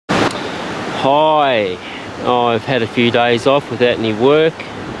Hi, I've had a few days off without any work,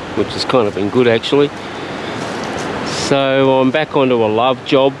 which has kind of been good actually. So I'm back onto a love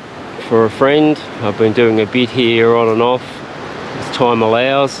job for a friend. I've been doing a bit here on and off as time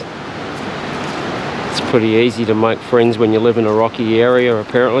allows. It's pretty easy to make friends when you live in a rocky area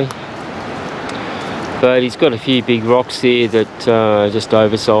apparently. But he's got a few big rocks there that are just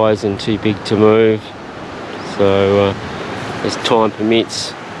oversized and too big to move. So as time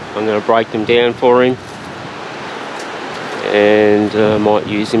permits, I'm going to break them down for him, and might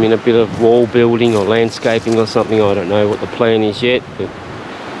use them in a bit of wall building or landscaping or something. I don't know what the plan is yet, but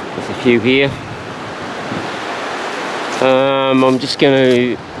there's a few here. I'm just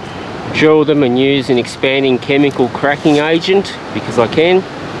going to drill them and use an expanding chemical cracking agent because I can.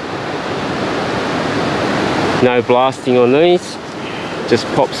 No blasting on these, just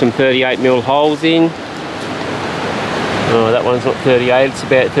pop some 38mm holes in. Oh, that one's not 38, it's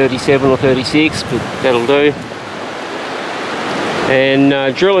about 37 or 36, but that'll do.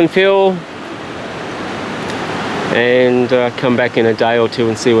 And drill and fill, and come back in a day or two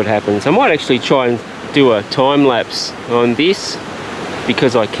and see what happens. I might actually try and do a time lapse on this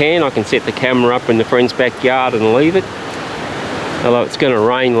because I can set the camera up in the friend's backyard and leave it. Although it's going to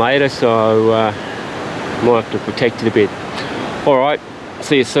rain later, so might have to protect it a bit. Alright,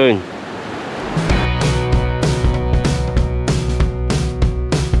 see you soon.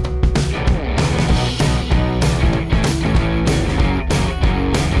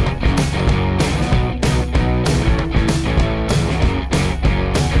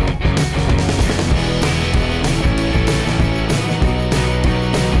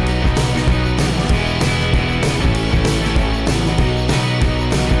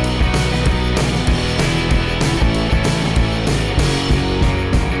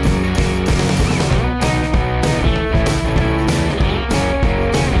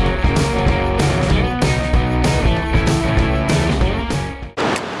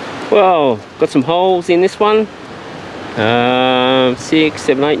 Well, got some holes in this one. 6,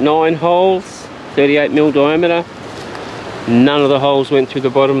 7, 8, 9 holes, 38mm diameter. None of the holes went through the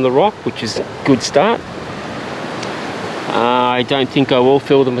bottom of the rock, which is a good start. I don't think I will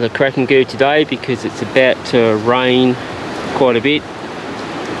fill them with a cracking goo today because it's about to rain quite a bit,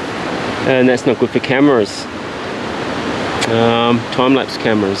 and that's not good for cameras, time-lapse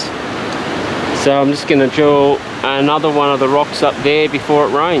cameras. So I'm just going to drill another one of the rocks up there before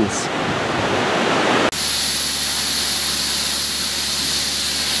it rains.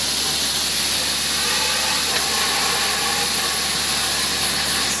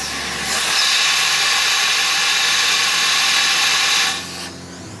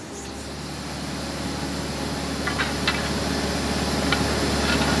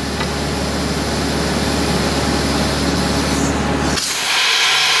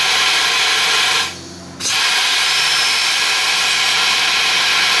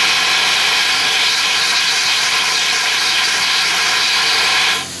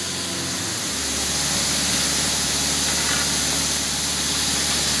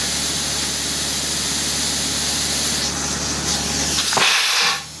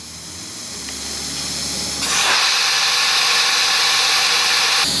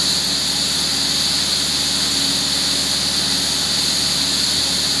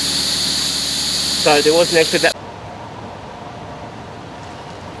 So there wasn't actually that.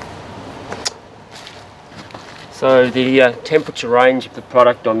 So the temperature range of the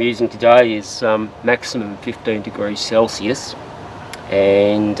product I'm using today is maximum 15 degrees Celsius,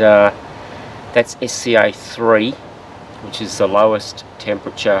 and that's SCA3, which is the lowest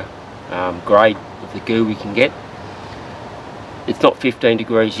temperature grade of the goo we can get. It's not 15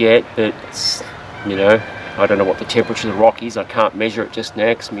 degrees yet, but it's, you know, I don't know what the temperature of the rock is. I can't measure it just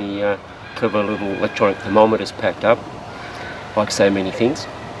now because my clever little electronic thermometer's packed up, like so many things.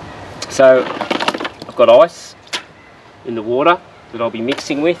 So I've got ice in the water that I'll be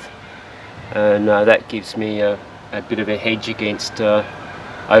mixing with, and that gives me a bit of a hedge against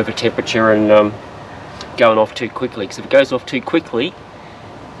over temperature and going off too quickly, because if it goes off too quickly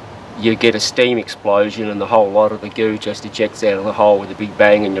you get a steam explosion and the whole lot of the goo just ejects out of the hole with a big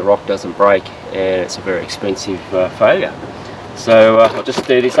bang and your rock doesn't break, and it's a very expensive failure. So I'll just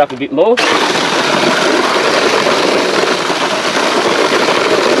stir this up a bit more.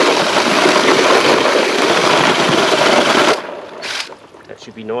 That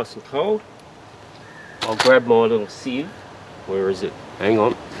should be nice and cold. I'll grab my little sieve. Where is it? Hang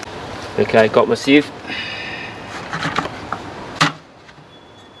on. Okay, got my sieve.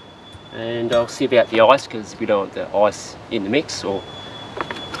 And I'll sieve out the ice because we don't want the ice in the mix, or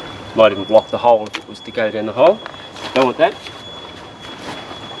might even block the hole if it was to go down the hole. Don't want that.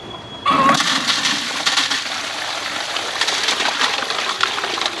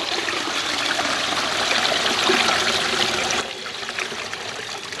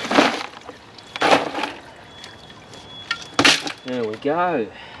 go.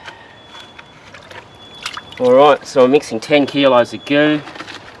 Alright, so I'm mixing 10 kilos of goo.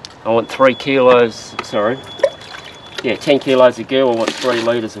 I want 3 kilos, sorry, yeah, 10 kilos of goo, I want 3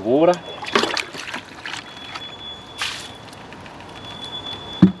 litres of water.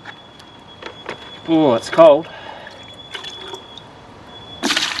 Oh, it's cold.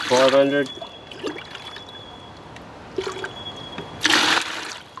 500.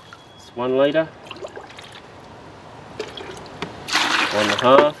 It's 1 litre.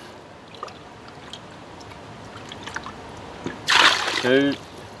 1.5. 2.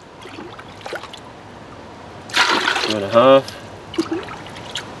 2.5.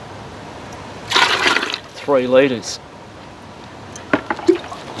 3 litres.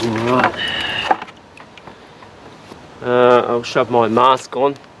 Alright. I'll shove my mask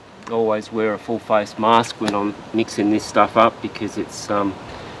on. I always wear a full face mask when I'm mixing this stuff up because it's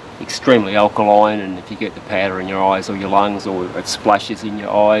extremely alkaline, and if you get the powder in your eyes or your lungs, or it splashes in your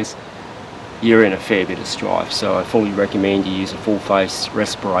eyes, you're in a fair bit of strife. So I fully recommend you use a full face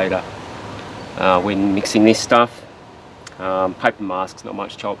respirator when mixing this stuff. Paper masks, not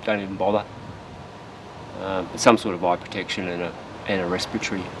much chop, don't even bother. Some sort of eye protection and a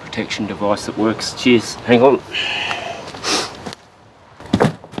respiratory protection device that works. Cheers, hang on.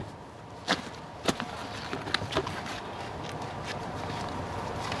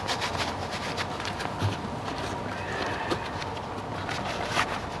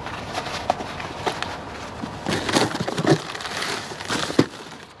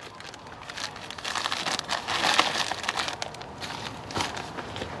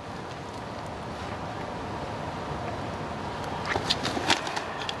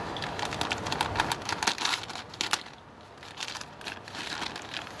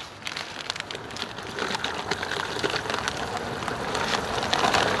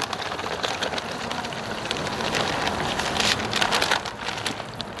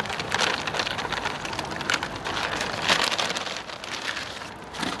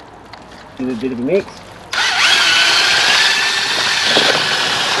 Give it a bit of a mix.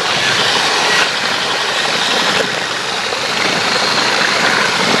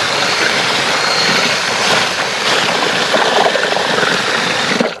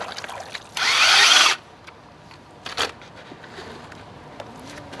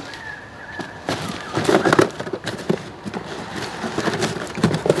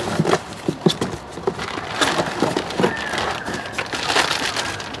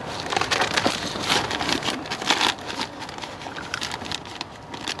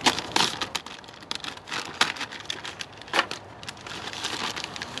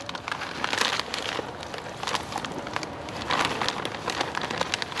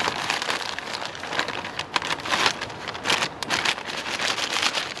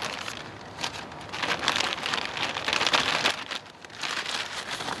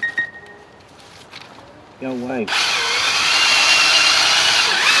 Go away.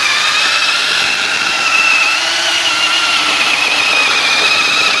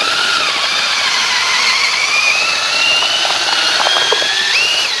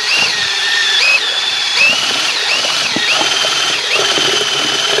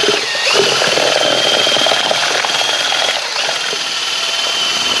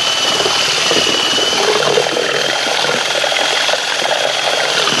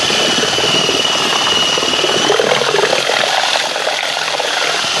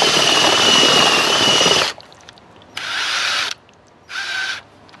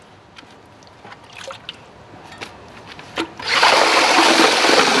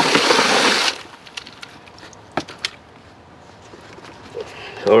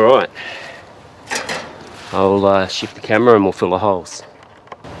 Alright, I'll shift the camera and we'll fill the holes.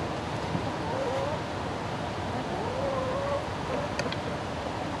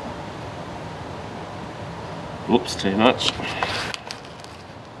 Whoops, too much.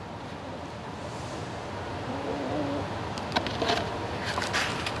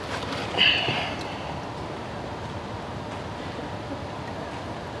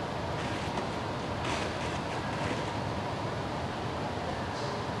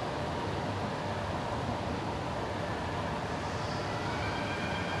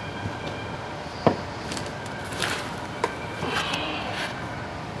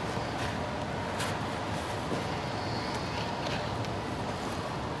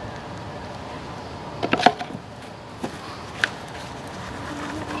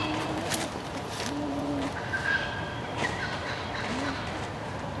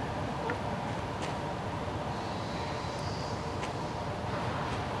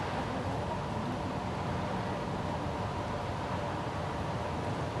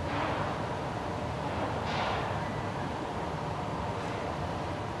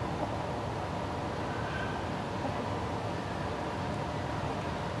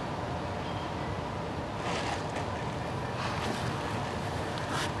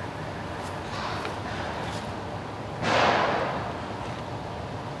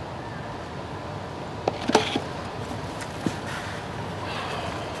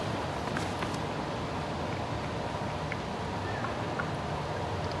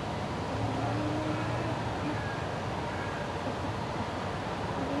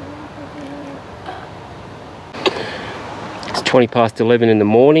 20 past 11 in the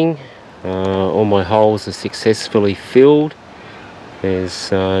morning. All my holes are successfully filled.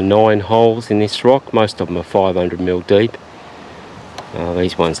 There's 9 holes in this rock. Most of them are 500mm deep.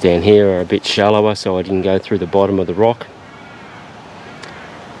 These ones down here are a bit shallower, so I didn't go through the bottom of the rock.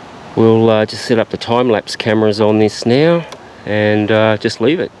 We'll just set up the time-lapse cameras on this now and just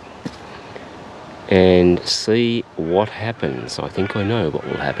leave it and see what happens. I think I know what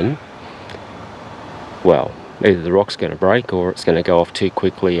will happen. Well, either the rock's going to break or it's going to go off too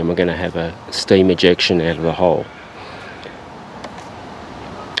quickly and we're going to have a steam ejection out of the hole.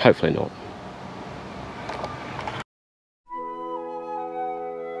 Hopefully not.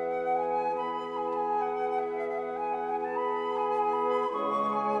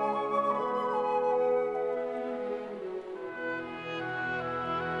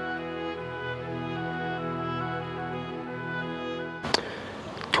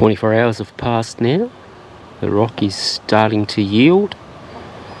 "24 hours have passed now. The rock is starting to yield.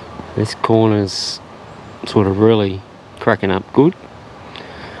 This corner's sort of really cracking up good.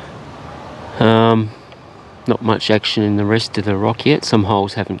 Not much action in the rest of the rock yet. Some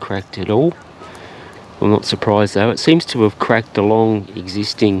holes haven't cracked at all. I'm not surprised though. It seems to have cracked along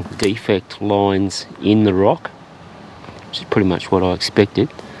existing defect lines in the rock, which is pretty much what I expected.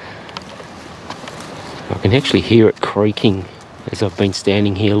 I can actually hear it creaking as I've been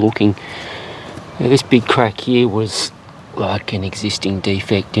standing here looking. Now, this big crack here was like an existing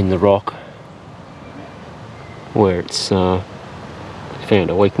defect in the rock where it's found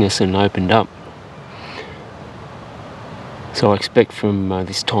a weakness and opened up. So I expect from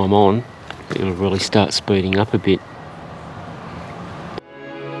this time on it'll really start speeding up a bit.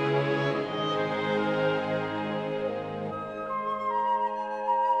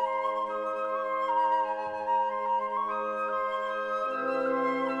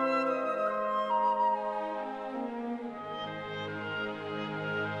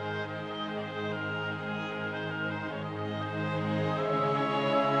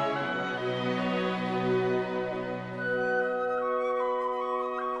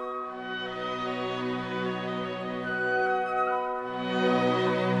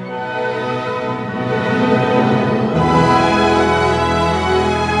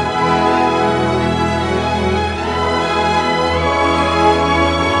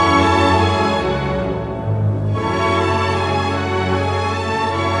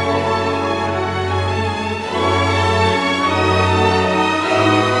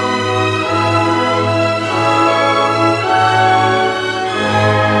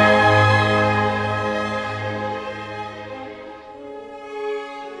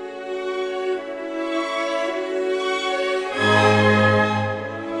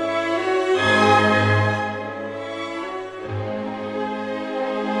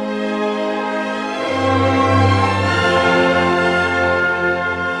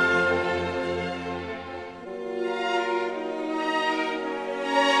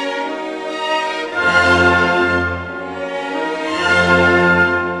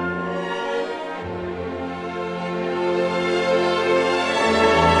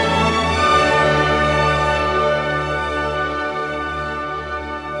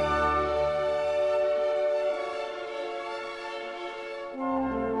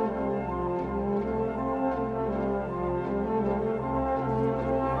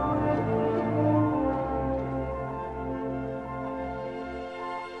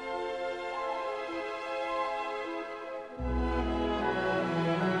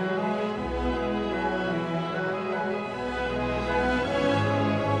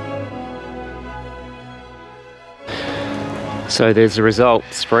 So there's the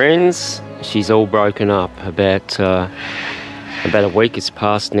results, friends. She's all broken up. About a week has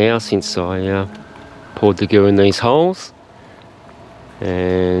passed now since I poured the goo in these holes,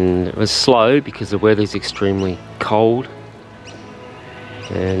 and it was slow because the weather's extremely cold,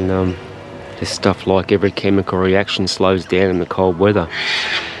 and this stuff, like every chemical reaction, slows down in the cold weather.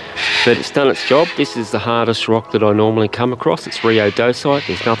 But it's done its job. This is the hardest rock that I normally come across. It's rhyodacite.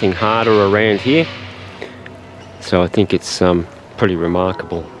 There's nothing harder around here. So I think it's pretty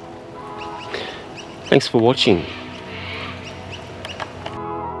remarkable. Thanks for watching.